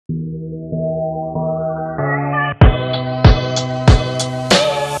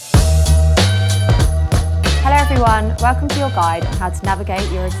Welcome to your guide on how to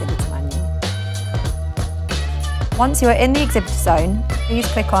navigate your exhibitor manual. Once you are in the exhibitor zone, please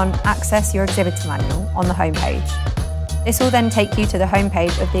click on Access your exhibitor manual on the home page. This will then take you to the home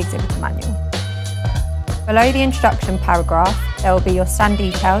page of the exhibitor manual. Below the introduction paragraph, there will be your stand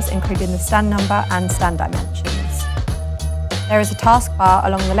details, including the stand number and stand dimensions. There is a taskbar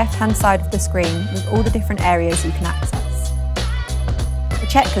along the left-hand side of the screen with all the different areas you can access. The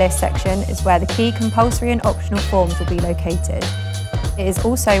checklist section is where the key compulsory and optional forms will be located. It is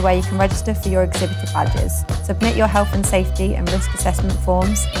also where you can register for your exhibitor badges, submit your health and safety and risk assessment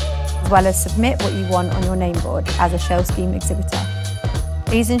forms, as well as submit what you want on your name board as a shell scheme exhibitor.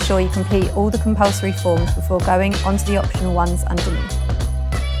 Please ensure you complete all the compulsory forms before going onto the optional ones underneath.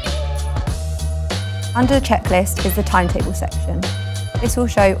 Under the checklist is the timetable section. This will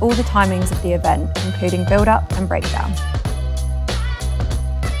show all the timings of the event, including build-up and breakdown.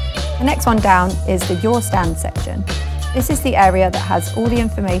 The next one down is the Your Stand section. This is the area that has all the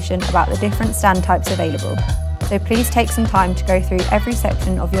information about the different stand types available. So please take some time to go through every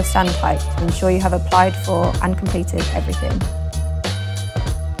section of your stand type to ensure you have applied for and completed everything.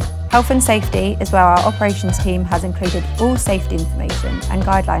 Health and safety is where our operations team has included all safety information and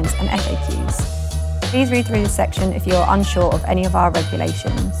guidelines and FAQs. Please read through this section if you are unsure of any of our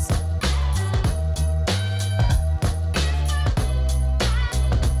regulations.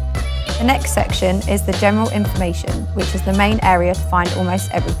 The next section is the general information, which is the main area to find almost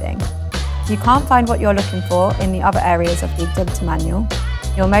everything. If you can't find what you're looking for in the other areas of the exhibitor manual,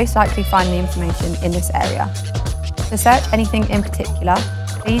 you'll most likely find the information in this area. To search anything in particular,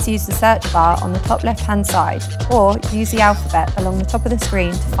 please use the search bar on the top left-hand side, or use the alphabet along the top of the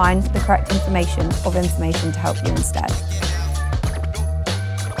screen to find the correct information to help you instead.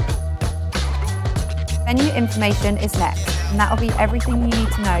 Venue information is next, and that will be everything you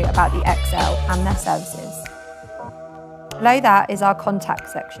need to know about the XL and their services. Below that is our contact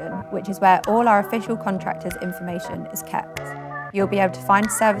section, which is where all our official contractors' information is kept. You'll be able to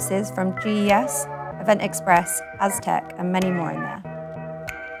find services from GES, Event Express, EdTech, and many more in there.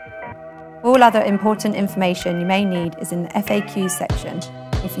 All other important information you may need is in the FAQs section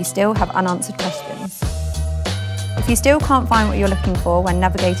if you still have unanswered questions. If you still can't find what you're looking for when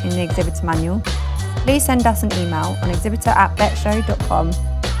navigating the exhibitor manual, please send us an email on exhibitor@bettshow.com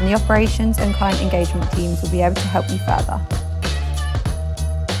and the operations and client engagement teams will be able to help you further.